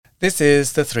This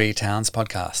is the Three Towns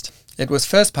podcast. It was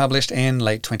first published in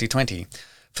late 2020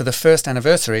 for the first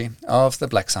anniversary of the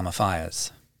Black Summer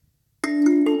fires.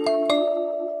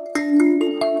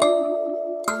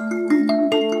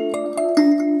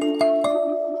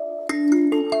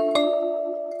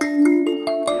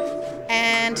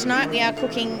 And tonight we are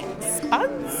cooking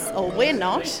spuds, or we're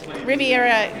not.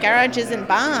 Riviera Garages and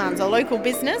Barns, a local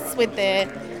business with their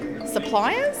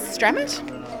suppliers, Stramit,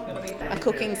 are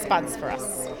cooking spuds for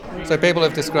us. So people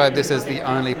have described this as the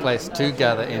only place to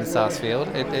gather in Sarsfield.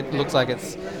 It looks like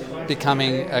it's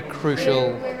becoming a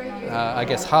crucial,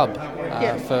 hub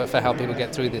for how people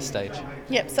get through this stage.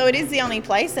 Yep, so it is the only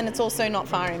place, and it's also not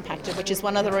fire impacted, which is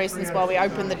one of the reasons why we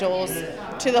opened the doors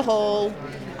to the hall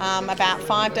about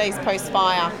 5 days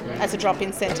post-fire as a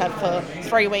drop-in centre for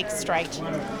 3 weeks straight.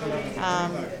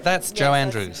 That's Jo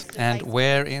Andrews, and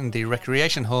we're in the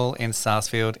Recreation Hall in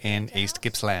Sarsfield in East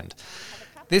Gippsland.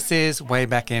 This is way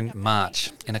back in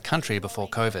March, in a country before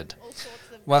COVID.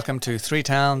 Welcome to Three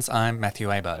Towns, I'm Matthew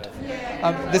Abud.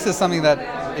 This is something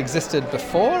that existed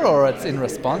before, or it's in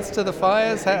response to the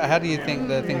fires? How do you think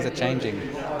the things are changing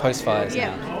post-fires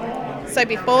now? So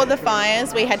before the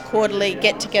fires, we had quarterly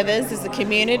get-togethers as a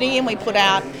community, and we put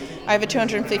out over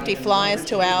 250 flyers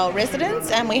to our residents,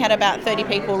 and we had about 30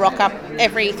 people rock up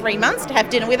every 3 months to have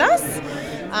dinner with us.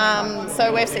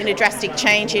 So we've seen a drastic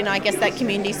change in, that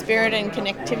community spirit and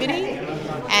connectivity,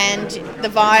 and the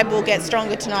vibe will get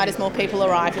stronger tonight as more people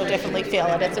arrive. You'll definitely feel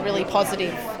it. It's a really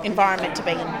positive environment to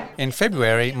be in. In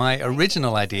February, my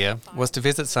original idea was to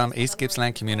visit some East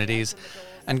Gippsland communities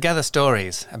and gather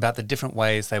stories about the different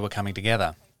ways they were coming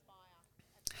together.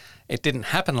 It didn't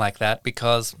happen like that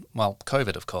because,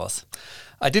 COVID, of course.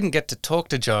 I didn't get to talk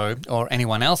to Jo or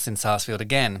anyone else in Sarsfield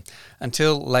again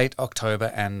until late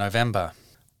October and November.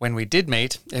 When we did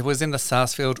meet, it was in the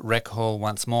Sarsfield Rec Hall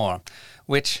once more,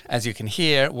 which, as you can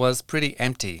hear, was pretty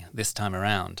empty this time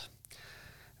around.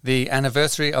 The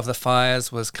anniversary of the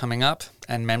fires was coming up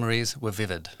and memories were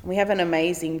vivid. We have an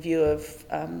amazing view of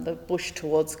the bush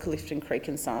towards Clifton Creek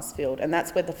in Sarsfield, and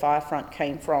that's where the fire front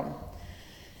came from.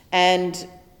 And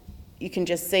you can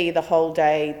just see the whole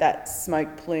day that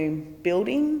smoke plume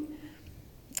building.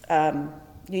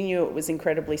 You knew it was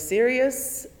incredibly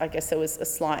serious. I guess there was a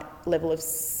slight level of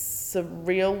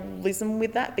surrealism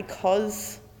with that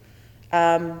because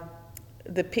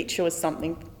the picture was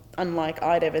something unlike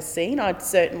I'd ever seen. I'd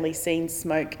certainly seen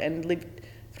smoke and lived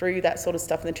through that sort of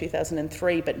stuff in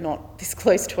 2003, but not this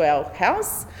close to our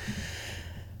house.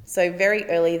 So very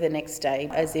early the next day,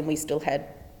 as in we still had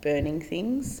burning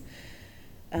things,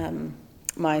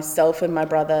 myself and my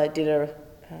brother did a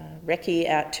recce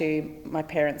out to my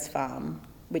parents' farm,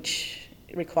 which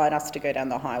required us to go down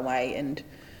the highway, and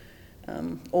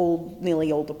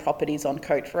nearly all the properties on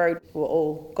Coates Road were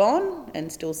all gone and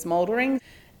still smouldering.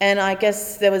 And I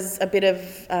guess there was a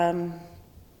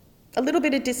little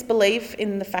bit of disbelief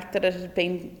in the fact that it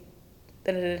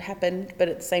had happened, but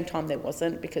at the same time there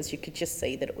wasn't, because you could just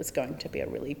see that it was going to be a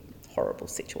really horrible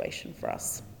situation for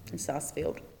us in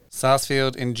Sarsfield.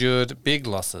 Sarsfield endured big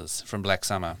losses from Black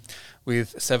Summer,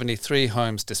 with 73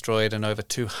 homes destroyed and over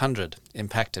 200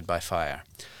 impacted by fire.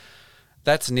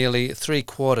 That's nearly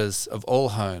 3/4 of all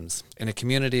homes in a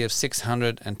community of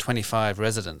 625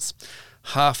 residents.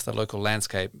 Half the local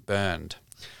landscape burned.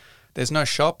 There's no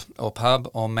shop or pub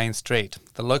or main street.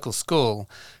 The local school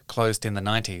closed in the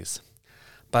 90s.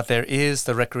 But there is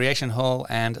the recreation hall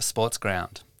and sports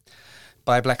ground.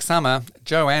 By Black Summer,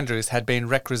 Jo Andrews had been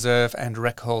Rec Reserve and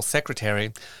Rec Hall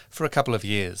Secretary for a couple of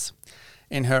years.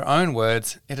 In her own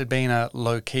words, it had been a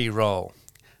low-key role.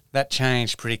 That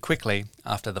changed pretty quickly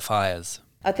after the fires.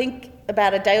 I think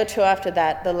about a day or two after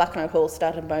that, the Lucknow Hall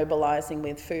started mobilising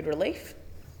with food relief.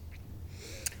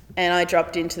 And I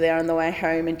dropped into there on the way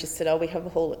home and just said, we have a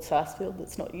hall at Sarsfield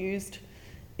that's not used.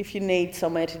 If you need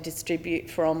somewhere to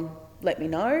distribute from, let me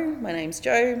know. My name's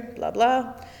Jo, blah,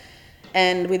 blah.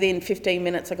 And within 15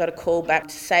 minutes, I got a call back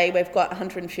to say, we've got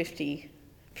 150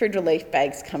 food relief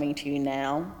bags coming to you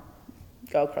now.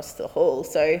 Go across the hall.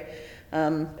 So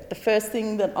the first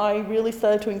thing that I really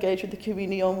started to engage with the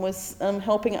community on was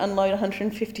helping unload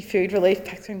 150 food relief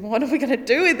bags. And what are we going to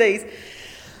do with these?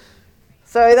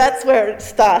 So that's where it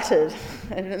started,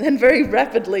 and then very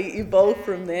rapidly evolved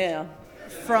from there.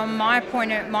 From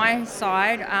my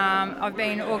side, I've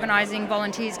been organising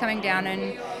volunteers coming down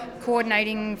and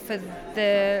coordinating for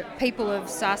the people of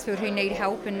Sarsfield who need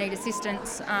help and need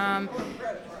assistance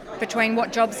between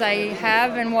what jobs they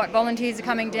have and what volunteers are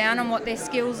coming down and what their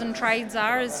skills and trades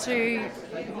are as to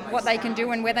what they can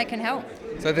do and where they can help.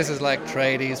 So this is like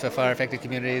tradies for fire-affected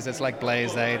communities, it's like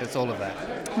Blaze Aid, it's all of that?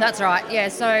 That's right, yeah.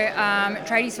 So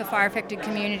tradies for fire affected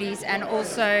communities and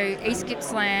also East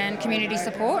Gippsland Community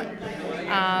Support.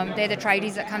 They're the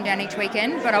tradies that come down each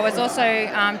weekend. But I was also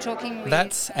talking with...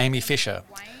 That's Amy Fisher.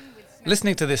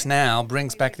 Listening to this now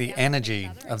brings back the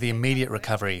energy of the immediate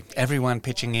recovery, everyone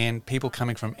pitching in, people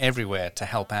coming from everywhere to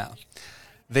help out.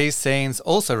 These scenes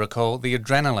also recall the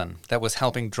adrenaline that was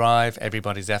helping drive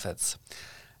everybody's efforts,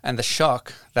 and the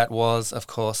shock that was, of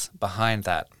course, behind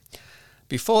that.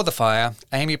 Before the fire,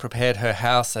 Amy prepared her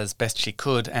house as best she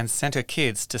could and sent her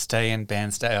kids to stay in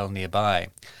Bairnsdale nearby.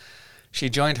 She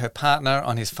joined her partner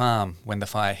on his farm when the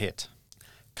fire hit.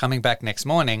 Coming back next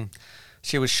morning,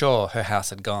 she was sure her house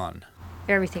had gone.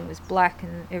 Everything was black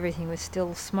and everything was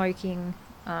still smoking.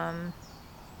 And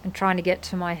trying to get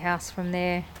to my house from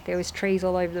there was trees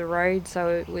all over the road, so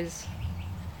it was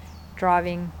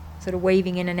driving, sort of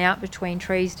weaving in and out between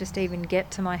trees just to even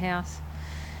get to my house.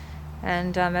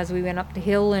 And as we went up the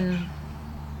hill and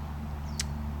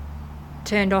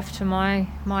turned off to my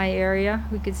area,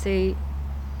 we could see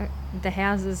the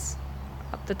houses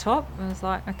up the top. I was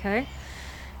like, okay.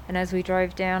 And as we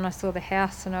drove down, I saw the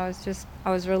house, and I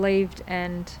was relieved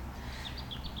and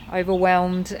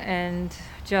overwhelmed and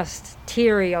just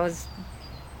teary.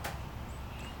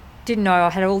 Didn't know I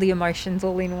had all the emotions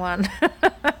all in one.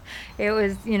 It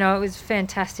was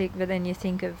fantastic, but then you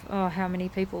think of, how many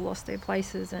people lost their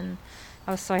places, and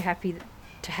I was so happy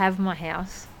to have my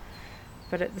house,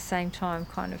 but at the same time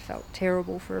kind of felt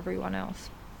terrible for everyone else.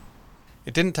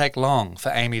 It didn't take long for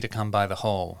Amy to come by the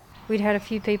hall. We'd had a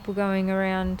few people going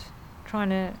around trying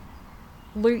to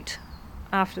loot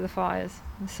after the fires,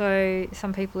 so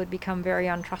some people had become very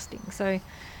untrusting. So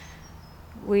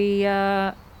we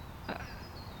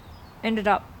ended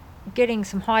up getting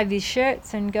some high-vis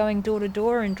shirts and going door to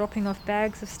door and dropping off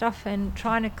bags of stuff and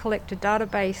trying to collect a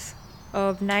database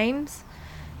of names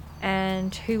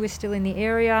and who was still in the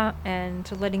area,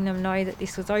 and letting them know that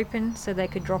this was open so they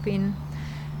could drop in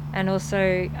and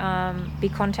also be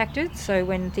contacted. So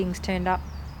when things turned up,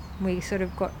 we sort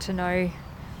of got to know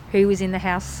who was in the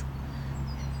house,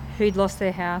 who'd lost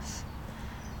their house,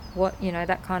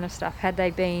 that kind of stuff. Had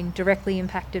they been directly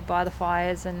impacted by the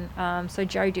fires? And so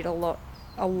Joe did a lot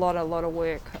of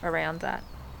work around that.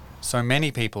 So many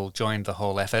people joined the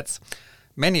hall efforts,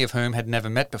 many of whom had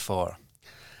never met before.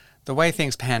 The way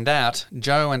things panned out,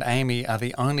 Joe and Amy are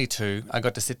the only two I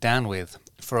got to sit down with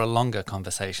for a longer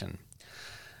conversation.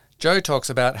 Joe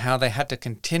talks about how they had to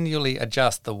continually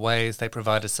adjust the ways they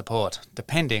provided support,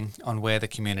 depending on where the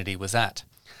community was at.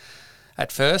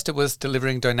 At first it was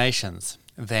delivering donations,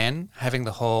 then having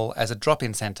the hall as a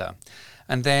drop-in centre,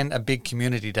 and then a big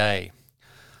community day.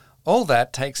 All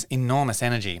that takes enormous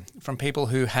energy from people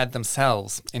who had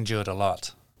themselves endured a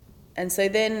lot. And so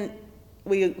then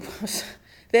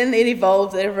it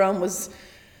evolved that everyone was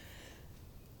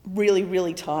really,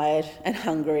 really tired and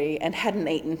hungry and hadn't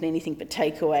eaten anything but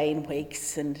takeaway in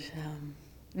weeks and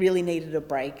really needed a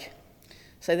break.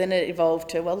 So then it evolved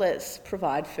to, let's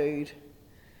provide food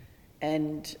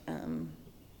and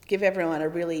give everyone a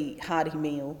really hearty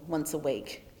meal once a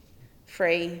week.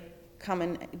 Free, come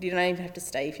and, you don't even have to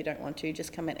stay if you don't want to,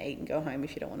 just come and eat and go home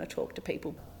if you don't want to talk to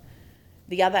people.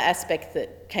 The other aspect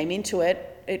that came into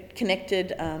it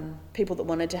connected people that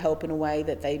wanted to help in a way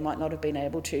that they might not have been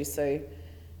able to. So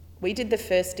we did the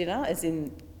first dinner, as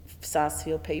in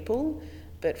Sarsfield people,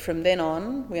 but from then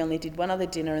on, we only did one other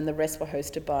dinner, and the rest were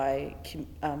hosted by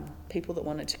people that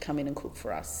wanted to come in and cook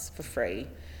for us for free.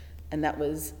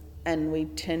 And we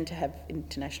tend to have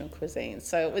international cuisine.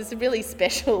 So it was really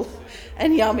special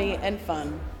and yummy and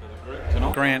fun.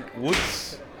 Grant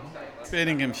Woods,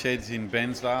 Birmingham Sheds in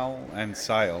Bairnsdale and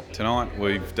Sale. Tonight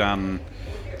we've done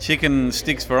chicken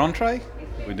sticks for entree.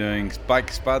 We're doing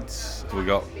baked spuds. We've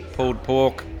got pulled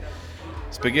pork,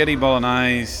 spaghetti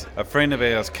bolognese. A friend of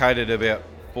ours catered about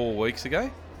 4 weeks ago.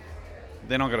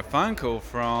 Then I got a phone call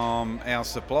from our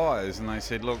suppliers, and they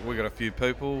said, look, we've got a few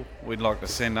people we'd like to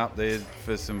send up there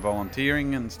for some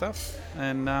volunteering and stuff.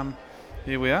 And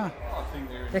here we are.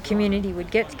 The community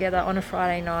would get together on a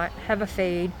Friday night, have a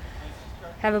feed,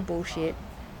 have a bullshit,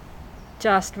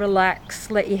 just relax,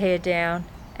 let your hair down,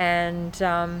 and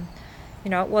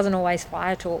it wasn't always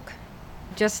fire talk.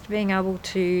 Just being able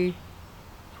to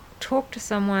talk to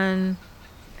someone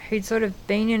who'd sort of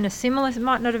been in a similar, it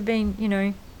might not have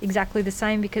been, exactly the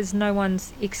same, because no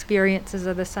one's experiences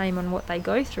are the same on what they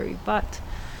go through, but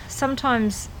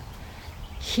sometimes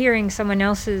hearing someone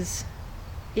else's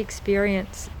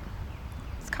experience,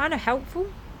 it's kind of helpful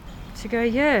to go,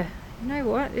 yeah, you know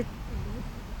what,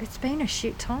 it's been a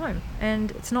shit time,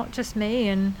 and it's not just me,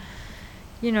 and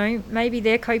maybe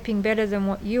they're coping better than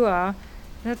what you are.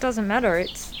 That doesn't matter.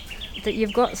 that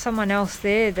you've got someone else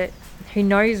there who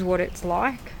knows what it's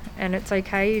like, and it's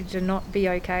okay to not be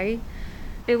okay.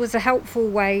 It was a helpful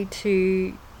way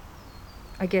to,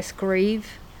 I guess, grieve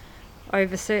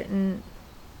over certain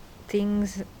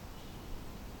things,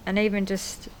 and even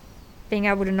just being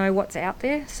able to know what's out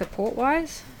there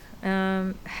support-wise,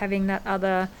 having that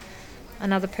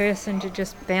another person to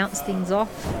just bounce things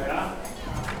off.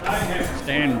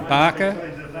 Dan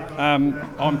Barker.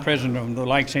 I'm president of the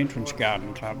Lakes Entrance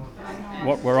Garden Club.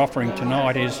 What we're offering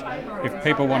tonight is, if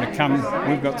people want to come,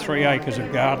 we've got 3 acres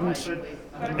of gardens.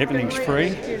 Everything's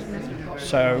free,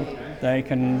 so they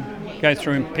can go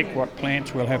through and pick what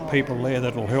plants. We'll have people there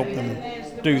that'll help them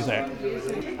do that.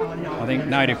 I think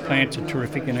native plants are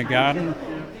terrific in a garden.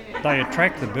 They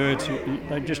attract the birds.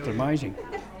 They're just amazing.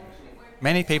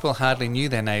 Many people hardly knew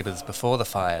their neighbours before the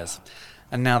fires,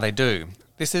 and now they do.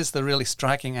 This is the really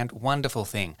striking and wonderful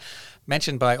thing,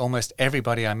 mentioned by almost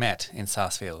everybody I met in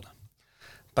Sarsfield.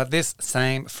 But this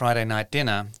same Friday night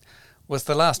dinner was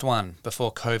the last one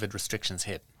before COVID restrictions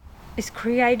hit. It's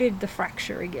created the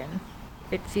fracture again.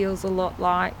 It feels a lot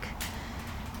like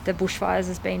the bushfires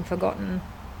has been forgotten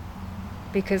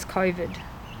because COVID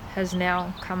has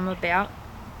now come about.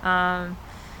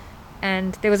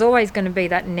 And there was always going to be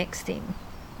that next thing,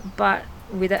 but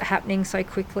with it happening so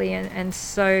quickly and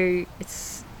so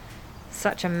it's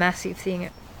such a massive thing,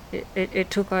 it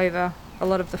took over a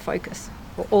lot of the focus,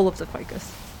 or all of the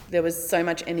focus. There was so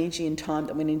much energy and time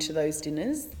that went into those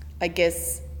dinners. I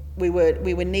guess we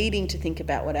were needing to think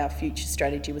about what our future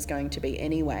strategy was going to be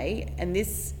anyway, and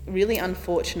this really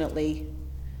unfortunately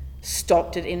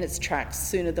stopped it in its tracks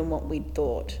sooner than what we'd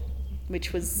thought,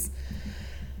 which was,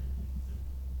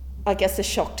 I guess, a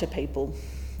shock to people,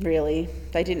 really.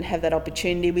 They didn't have that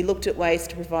opportunity. We looked at ways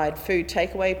to provide food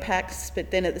takeaway packs,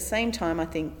 but then at the same time, I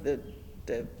think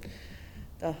the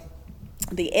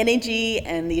energy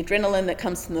and the adrenaline that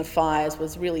comes from the fires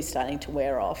was really starting to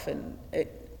wear off, and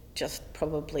it just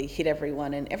probably hit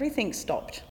everyone and everything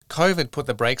stopped. COVID put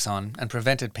the brakes on and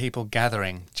prevented people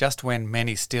gathering just when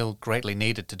many still greatly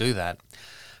needed to do that.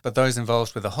 But those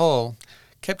involved with the hall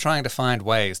kept trying to find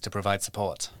ways to provide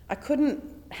support. I couldn't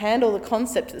handle the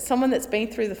concept that someone that's been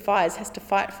through the fires has to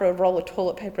fight for a roll of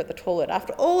toilet paper at the toilet.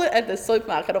 After all, at the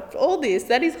supermarket, after all this,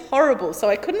 that is horrible. So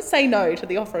I couldn't say no to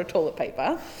the offer of toilet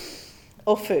paper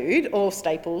or food or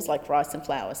staples like rice and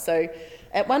flour. So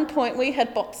at one point we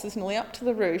had boxes nearly up to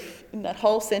the roof in that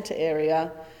whole centre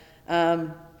area,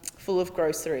 full of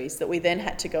groceries that we then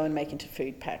had to go and make into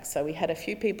food packs. So we had a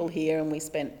few people here and we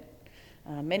spent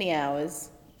many hours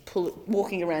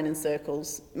walking around in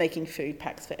circles, making food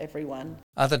packs for everyone.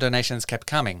 Other donations kept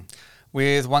coming,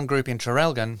 with one group in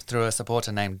Traralgon, through a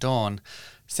supporter named Dawn,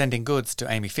 sending goods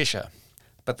to Amy Fisher.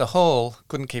 But the hall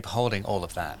couldn't keep holding all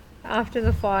of that. After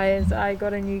the fires, I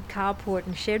got a new carport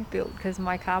and shed built because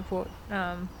my carport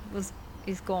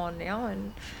is gone now,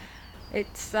 and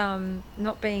it's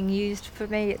not being used for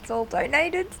me. It's all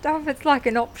donated stuff. It's like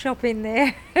an op shop in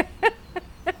there.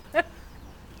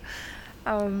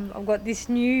 I've got this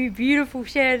new beautiful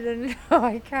shed and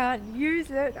I can't use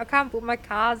it. I can't put my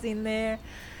cars in there.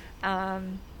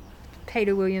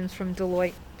 Peter Williams from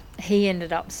Deloitte, he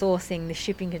ended up sourcing the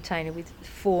shipping container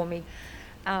for me.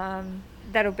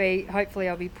 Hopefully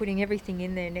I'll be putting everything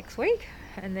in there next week,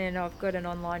 and then I've got an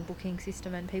online booking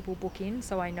system and people book in,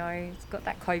 so I know it's got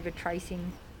that COVID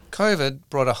tracing. COVID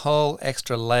brought a whole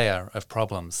extra layer of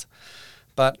problems,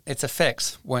 but its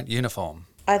effects weren't uniform.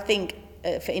 I think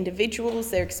for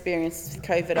individuals, their experiences with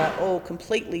COVID are all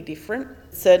completely different.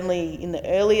 Certainly in the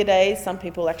earlier days, some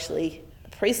people actually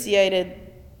appreciated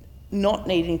not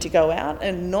needing to go out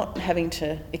and not having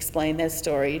to explain their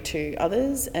story to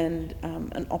others, and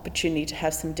an opportunity to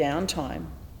have some downtime.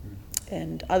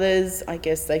 And others, I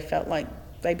guess, they felt like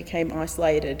they became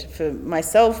isolated. For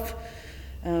myself,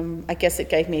 I guess it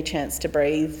gave me a chance to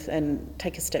breathe and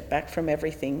take a step back from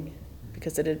everything,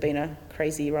 because it had been a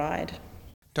crazy ride.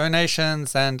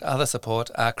 Donations and other support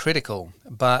are critical,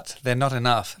 but they're not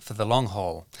enough for the long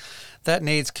haul. That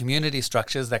needs community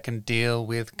structures that can deal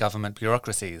with government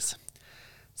bureaucracies.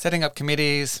 Setting up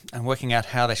committees and working out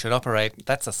how they should operate,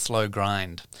 that's a slow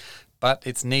grind. But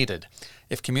it's needed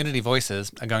if community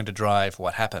voices are going to drive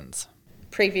what happens.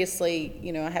 Previously,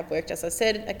 I have worked, as I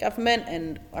said, at government,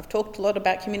 and I've talked a lot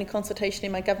about community consultation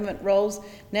in my government roles.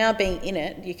 Now being in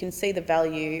it, you can see the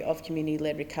value of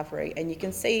community-led recovery, and you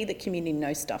can see that community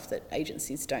knows stuff that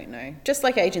agencies don't know, just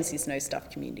like agencies know stuff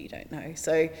community don't know.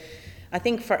 So I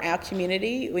think for our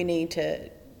community, we need to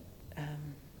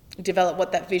develop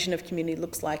what that vision of community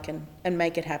looks like and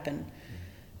make it happen.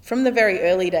 From the very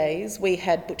early days, we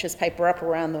had butcher's paper up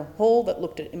around the hall that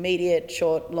looked at immediate,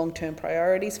 short, long-term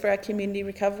priorities for our community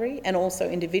recovery, and also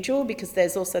individual, because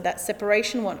there's also that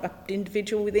separation, what an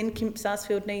individual within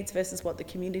Sarsfield needs versus what the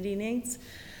community needs.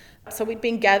 So we'd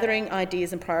been gathering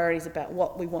ideas and priorities about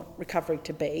what we want recovery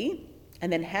to be,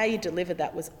 and then how you deliver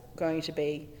that was going to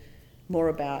be more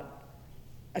about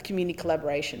a community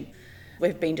collaboration.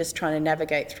 We've been just trying to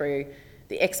navigate through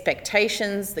the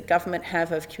expectations that government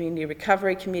have of community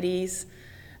recovery committees,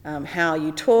 how you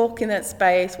talk in that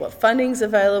space, what funding's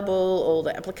available, all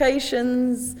the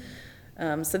applications.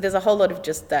 So there's a whole lot of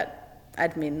just that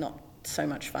admin, not so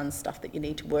much fun stuff that you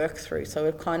need to work through. So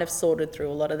we've kind of sorted through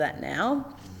a lot of that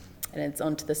now, and it's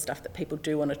on to the stuff that people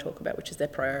do want to talk about, which is their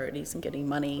priorities and getting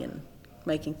money and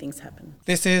making things happen.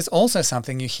 This is also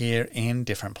something you hear in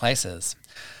different places.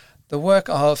 The work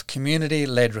of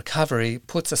community-led recovery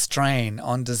puts a strain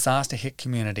on disaster-hit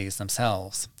communities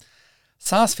themselves.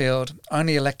 Sarsfield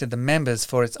only elected the members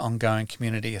for its ongoing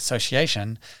community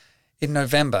association in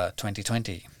November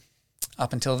 2020.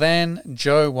 Up until then,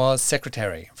 Jo was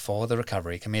secretary for the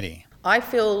recovery committee. I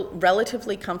feel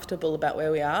relatively comfortable about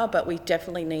where we are, but we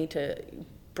definitely need to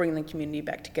bring the community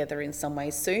back together in some way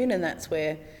soon, and that's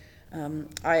where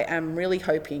I am really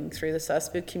hoping through the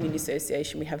Sarsfield Community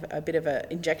Association we have a bit of an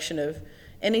injection of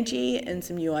energy and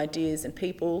some new ideas and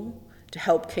people to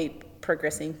help keep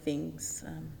progressing things.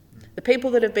 The people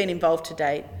that have been involved to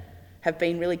date have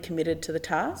been really committed to the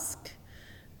task.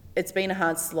 It's been a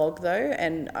hard slog though,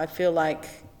 and I feel like,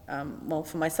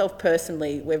 for myself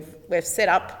personally, we've set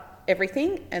up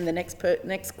everything, and the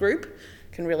next group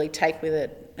can really take with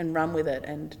it and run with it.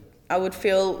 And I would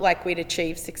feel like we'd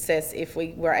achieve success if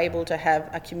we were able to have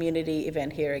a community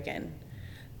event here again.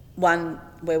 One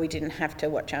where we didn't have to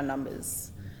watch our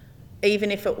numbers.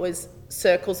 Even if it was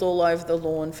circles all over the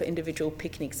lawn for individual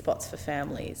picnic spots for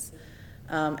families.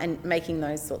 And making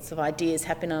those sorts of ideas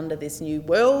happen under this new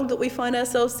world that we find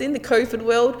ourselves in, the COVID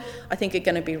world, I think are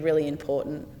going to be really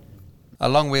important.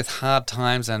 Along with hard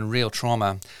times and real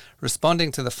trauma,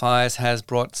 responding to the fires has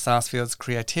brought Sarsfield's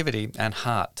creativity and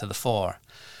heart to the fore.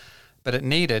 But it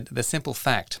needed the simple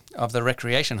fact of the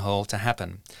recreation hall to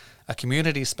happen, a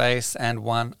community space and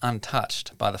one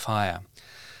untouched by the fire.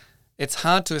 It's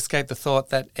hard to escape the thought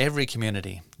that every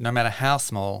community, no matter how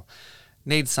small,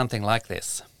 needs something like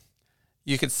this.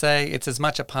 You could say it's as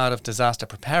much a part of disaster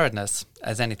preparedness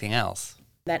as anything else.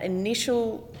 That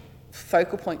initial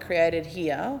focal point created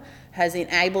here has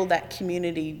enabled that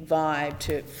community vibe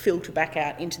to filter back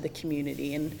out into the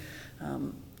community. And,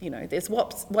 there's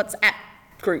WhatsApp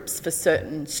groups for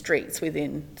certain streets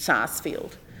within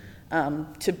Sarsfield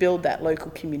to build that local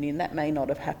community, and that may not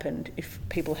have happened if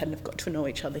people hadn't have got to know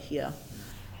each other here.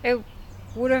 It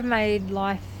would have made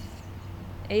life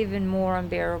even more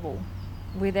unbearable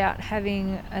without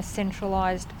having a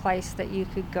centralised place that you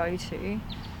could go to.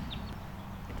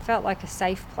 It felt like a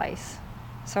safe place.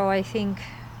 So I think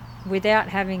without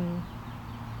having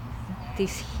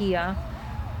this here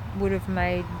would have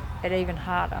made it even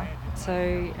harder.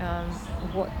 So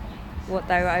what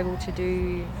they were able to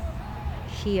do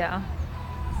here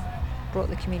brought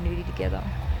the community together.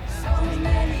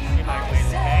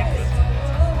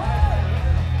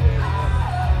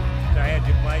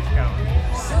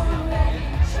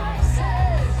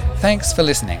 Thanks for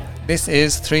listening. This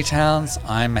is Three Towns.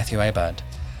 I'm Matthew Abud.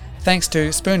 Thanks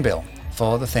to Spoonbill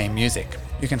for the theme music.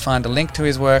 You can find a link to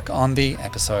his work on the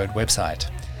episode website.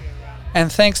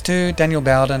 And thanks to Daniel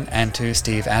Bowden and to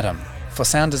Steve Adam for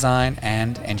sound design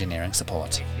and engineering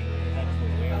support.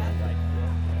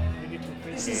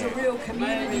 This is a real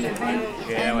community event,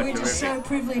 and we're just so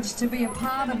privileged to be a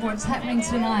part of what's happening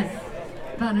tonight.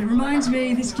 But it reminds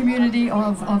me, this community,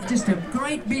 of just a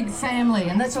great big family,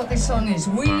 and that's what this song is.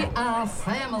 We are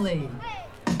family.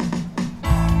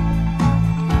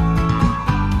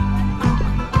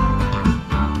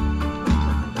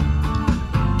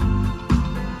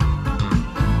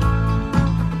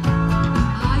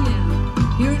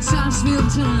 Here at Sarsfield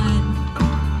tonight,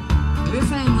 we're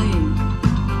family.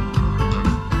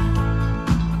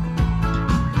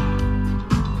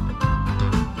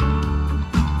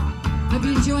 Hope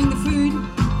you're enjoying the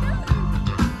food.